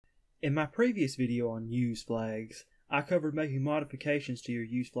In my previous video on use flags, I covered making modifications to your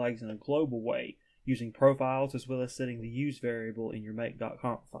use flags in a global way, using profiles as well as setting the use variable in your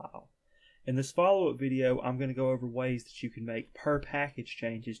make.conf file. In this follow-up video, I'm going to go over ways that you can make per-package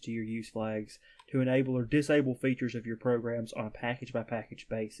changes to your use flags to enable or disable features of your programs on a package-by-package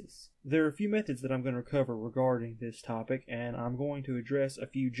basis. There are a few methods that I'm going to cover regarding this topic, and I'm going to address a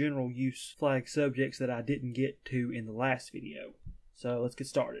few general use flag subjects that I didn't get to in the last video. So let's get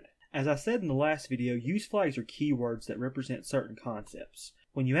started. As I said in the last video, use flags are keywords that represent certain concepts.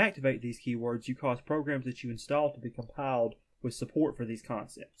 When you activate these keywords, you cause programs that you install to be compiled with support for these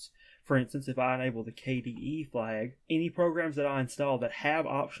concepts. For instance, if I enable the KDE flag, any programs that I install that have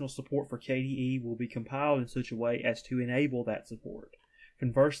optional support for KDE will be compiled in such a way as to enable that support.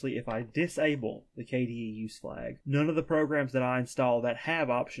 Conversely, if I disable the KDE use flag, none of the programs that I install that have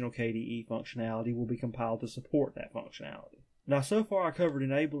optional KDE functionality will be compiled to support that functionality. Now, so far I covered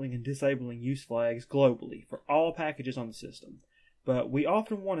enabling and disabling use flags globally for all packages on the system. But we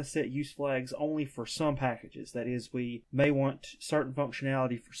often want to set use flags only for some packages. That is, we may want certain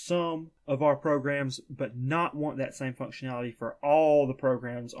functionality for some of our programs, but not want that same functionality for all the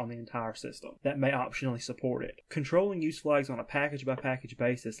programs on the entire system that may optionally support it. Controlling use flags on a package-by-package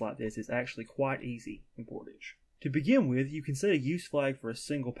basis like this is actually quite easy in Portage. To begin with, you can set a use flag for a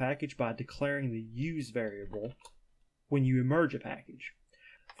single package by declaring the use variable when you emerge a package.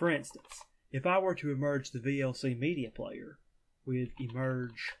 For instance, if I were to emerge the VLC media player with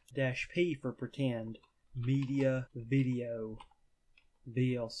emerge-p for pretend media video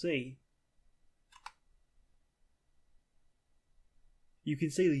VLC, you can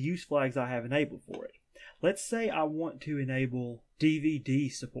see the use flags I have enabled for it. Let's say I want to enable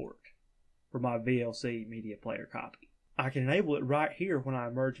DVD support for my VLC media player copy. I can enable it right here when I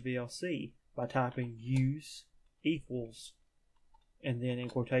emerge VLC by typing use equals, and then in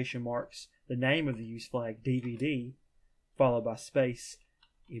quotation marks, the name of the use flag DVD, followed by space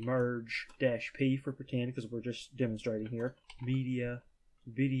emerge-p for pretend, because we're just demonstrating here, media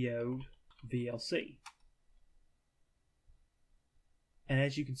video VLC. And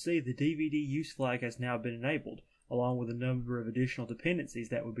as you can see, the DVD use flag has now been enabled, along with a number of additional dependencies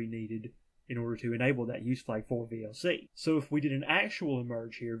that would be needed in order to enable that use flag for VLC. So if we did an actual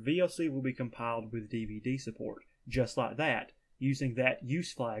emerge here, VLC will be compiled with DVD support, just like that, using that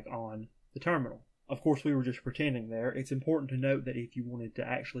use flag on the terminal. Of course, we were just pretending there. It's important to note that if you wanted to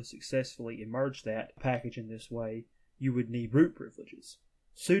actually successfully emerge that package in this way, you would need root privileges.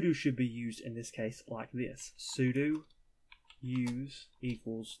 Sudo should be used in this case like this. Sudo use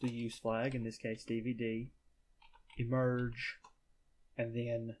equals the use flag, in this case DVD, emerge, and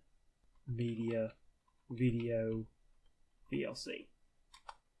then media video VLC.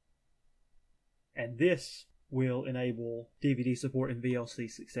 And this will enable DVD support in VLC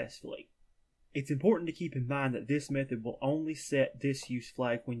successfully. It's important to keep in mind that this method will only set this use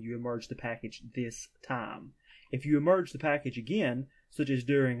flag when you emerge the package this time. If you emerge the package again, such as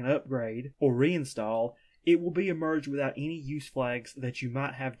during an upgrade or reinstall, it will be emerged without any use flags that you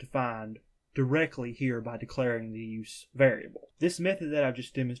might have defined directly here by declaring the use variable. This method that I've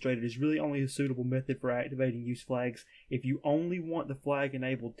just demonstrated is really only a suitable method for activating use flags if you only want the flag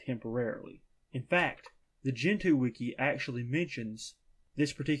enabled temporarily. In fact, the Gentoo wiki actually mentions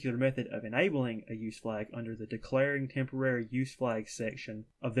this particular method of enabling a use flag under the Declaring Temporary Use Flags section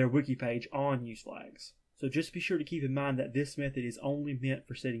of their wiki page on use flags. So just be sure to keep in mind that this method is only meant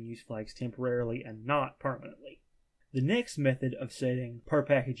for setting use flags temporarily and not permanently. The next method of setting per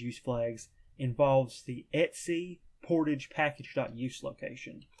package use flags involves the etc portage package.use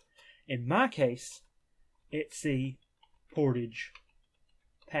location. In my case, etc portage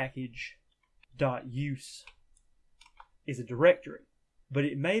package.use is a directory, but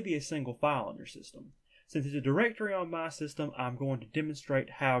it may be a single file on your system. Since it's a directory on my system, I'm going to demonstrate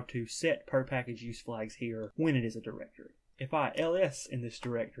how to set per package use flags here when it is a directory. If I ls in this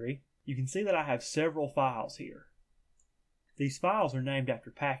directory, you can see that I have several files here. These files are named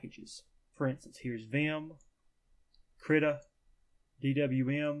after packages. For instance, here's vim, krita,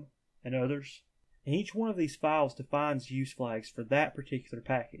 dwm, and others. And each one of these files defines use flags for that particular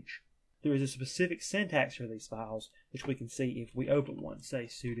package. There is a specific syntax for these files, which we can see if we open one, say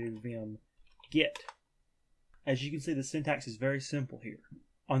sudo vim get. As you can see, the syntax is very simple here.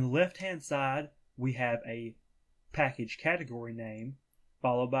 On the left-hand side, we have a package category name,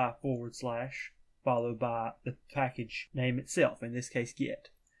 followed by /, followed by the package name itself, in this case get,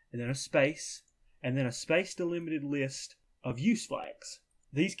 and then a space delimited list of use flags.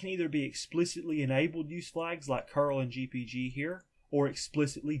 These can either be explicitly enabled use flags like curl and GPG here, or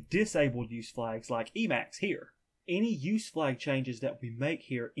explicitly disabled use flags like Emacs here. Any use flag changes that we make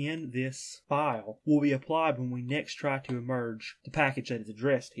here in this file will be applied when we next try to emerge the package that is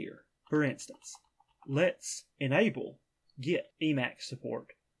addressed here. For instance, let's enable get Emacs support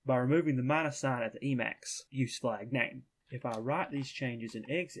by removing the minus sign at the Emacs use flag name. If I write these changes and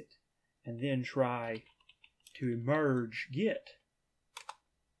exit, and then try to emerge get,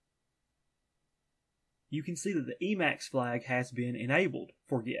 you can see that the Emacs flag has been enabled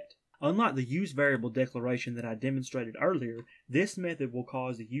for get. Unlike the use variable declaration that I demonstrated earlier, this method will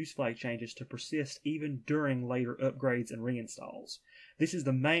cause the use flag changes to persist even during later upgrades and reinstalls. This is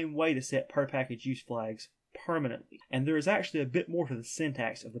the main way to set per package use flags permanently, and there is actually a bit more to the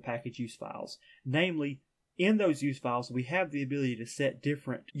syntax of the package use files. Namely, in those use files, we have the ability to set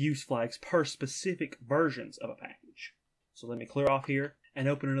different use flags per specific versions of a package. So let me clear off here and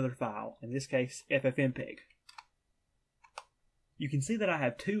open another file, in this case ffmpeg. You can see that I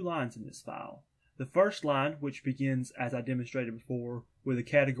have two lines in this file. The first line, which begins, as I demonstrated before, with a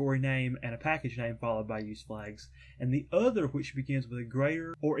category name and a package name followed by use flags, and the other which begins with a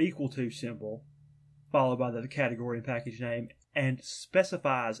greater or equal to symbol followed by the category and package name and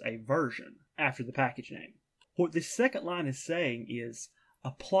specifies a version after the package name. What this second line is saying is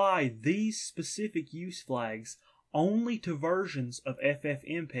apply these specific use flags only to versions of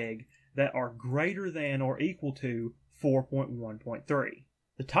ffmpeg that are greater than or equal to 4.1.3.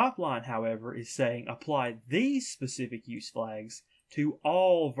 The top line, however, is saying apply these specific use flags to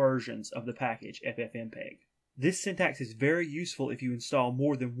all versions of the package ffmpeg. This syntax is very useful if you install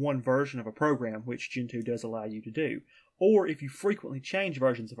more than one version of a program, which Gentoo does allow you to do, or if you frequently change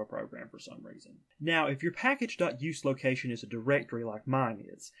versions of a program for some reason. Now, if your package.use location is a directory like mine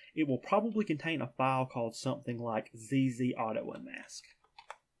is, it will probably contain a file called something like zzautounmask.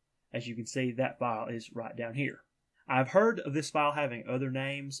 As you can see, that file is right down here. I've heard of this file having other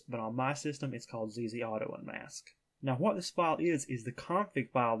names, but on my system it's called zzautounmask. Now what this file is the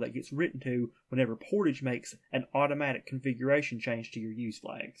config file that gets written to whenever Portage makes an automatic configuration change to your use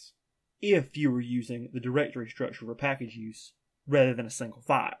flags, if you were using the directory structure for package use rather than a single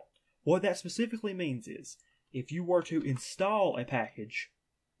file. What that specifically means is, if you were to install a package,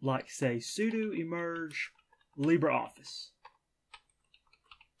 like say sudo emerge LibreOffice,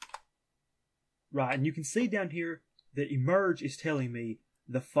 right, and you can see down here that emerge is telling me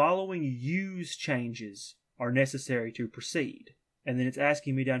the following use changes are necessary to proceed. And then it's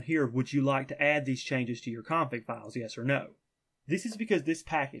asking me down here, would you like to add these changes to your config files, yes or no? This is because this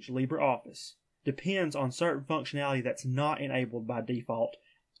package, LibreOffice, depends on certain functionality that's not enabled by default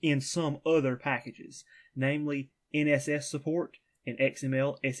in some other packages, namely NSS support in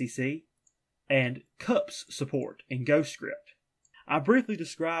XML SEC and CUPS support in GhostScript. I briefly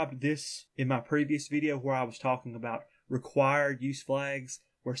described this in my previous video where I was talking about required use flags,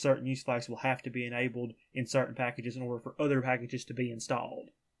 where certain use flags will have to be enabled in certain packages in order for other packages to be installed.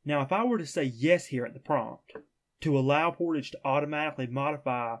 Now, if I were to say yes here at the prompt to allow Portage to automatically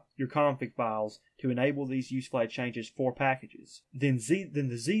modify your config files to enable these use flag changes for packages, then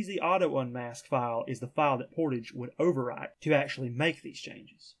the zzautounmask file is the file that Portage would overwrite to actually make these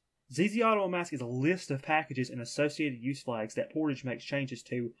changes. zzautounmask is a list of packages and associated use flags that Portage makes changes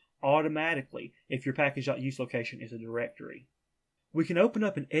to automatically if your package.use location is a directory. We can open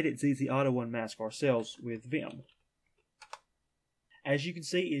up and edit zzautounmask ourselves with Vim. As you can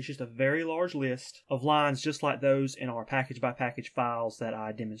see, it's just a very large list of lines just like those in our package-by-package files that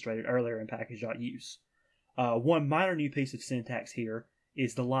I demonstrated earlier in package.use. One minor new piece of syntax here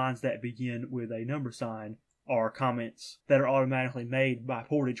is the lines that begin with a number sign are comments that are automatically made by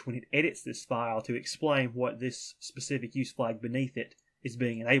Portage when it edits this file to explain what this specific use flag beneath it is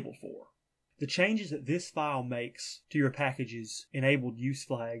being enabled for. The changes that this file makes to your package's enabled use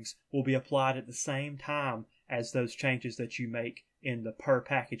flags will be applied at the same time as those changes that you make in the per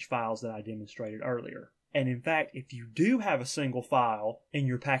package files that I demonstrated earlier. And in fact, if you do have a single file in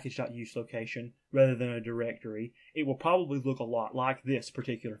your package.use location rather than a directory, it will probably look a lot like this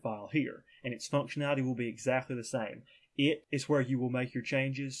particular file here, and its functionality will be exactly the same. It is where you will make your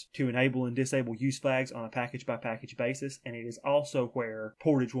changes to enable and disable use flags on a package-by-package basis, and it is also where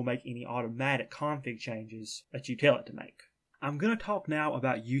Portage will make any automatic config changes that you tell it to make. I'm going to talk now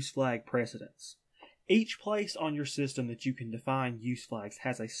about use flag precedence. Each place on your system that you can define use flags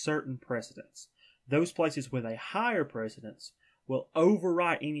has a certain precedence. Those places with a higher precedence will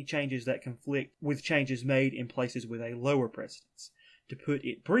overwrite any changes that conflict with changes made in places with a lower precedence. To put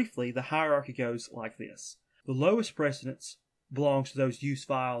it briefly, the hierarchy goes like this. The lowest precedence belongs to those use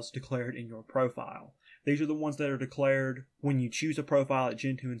files declared in your profile. These are the ones that are declared when you choose a profile at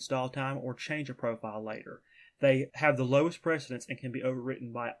Gentoo install time or change a profile later. They have the lowest precedence and can be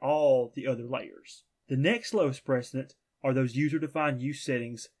overwritten by all the other layers. The next lowest precedent are those user-defined use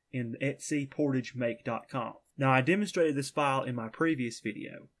settings in etc portage make.conf. Now, I demonstrated this file in my previous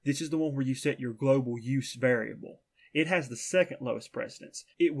video. This is the one where you set your global use variable. It has the second lowest precedence.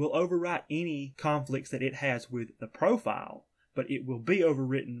 It will overwrite any conflicts that it has with the profile, but it will be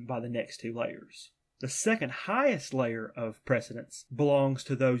overwritten by the next two layers. The second highest layer of precedence belongs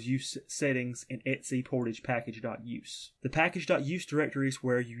to those use settings in etc portage package.use. The package.use directory is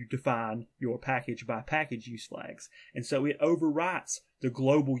where you define your package by package use flags, and so it overwrites the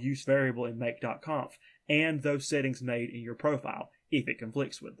global use variable in make.conf and those settings made in your profile if it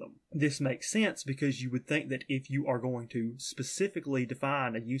conflicts with them. This makes sense because you would think that if you are going to specifically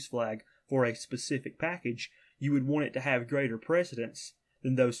define a use flag for a specific package, you would want it to have greater precedence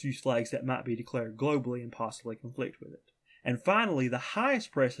than those use flags that might be declared globally and possibly conflict with it. And finally, the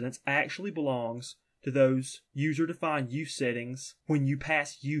highest precedence actually belongs to those user-defined use settings when you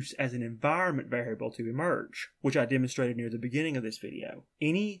pass use as an environment variable to emerge, which I demonstrated near the beginning of this video.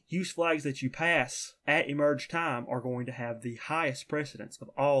 Any use flags that you pass at emerge time are going to have the highest precedence of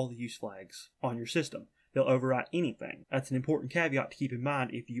all the use flags on your system. They'll overwrite anything. That's an important caveat to keep in mind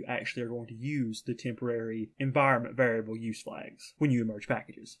if you actually are going to use the temporary environment variable use flags when you emerge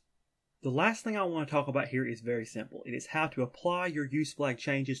packages. The last thing I want to talk about here is very simple. It is how to apply your use flag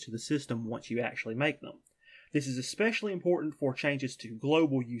changes to the system once you actually make them. This is especially important for changes to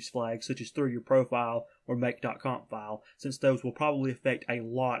global use flags such as through your profile or make.conf file, since those will probably affect a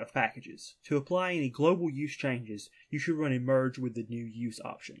lot of packages. To apply any global use changes, you should run emerge with the new use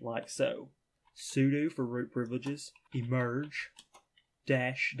option, like so. Sudo for root privileges, emerge,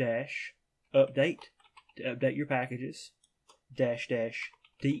 update to update your packages,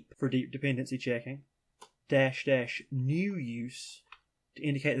 deep for deep dependency checking, new use to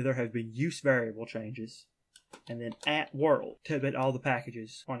indicate that there have been use variable changes, and then @world to update all the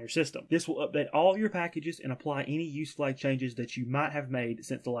packages on your system. This will update all of your packages and apply any use flag changes that you might have made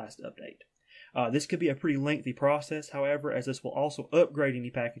since the last update. This could be a pretty lengthy process, however, as this will also upgrade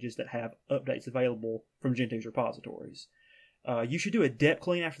any packages that have updates available from Gentoo's repositories. You should do a dep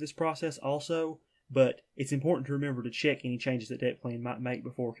clean after this process also, but it's important to remember to check any changes that dep clean might make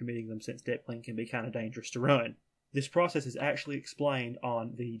before committing them, since dep clean can be kind of dangerous to run. This process is actually explained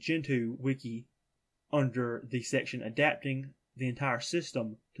on the Gentoo wiki under the section Adapting the Entire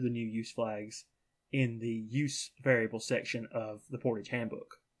System to the New Use Flags in the Use Variable section of the Portage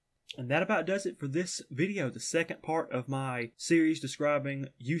Handbook. And that about does it for this video, the second part of my series describing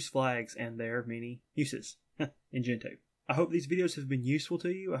use flags and their many uses in Gentoo. I hope these videos have been useful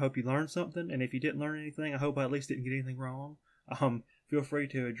to you. I hope you learned something, and if you didn't learn anything, I hope I at least didn't get anything wrong. Feel free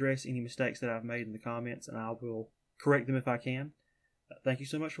to address any mistakes that I've made in the comments, and I will correct them if I can. Thank you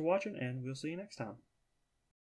so much for watching, and we'll see you next time.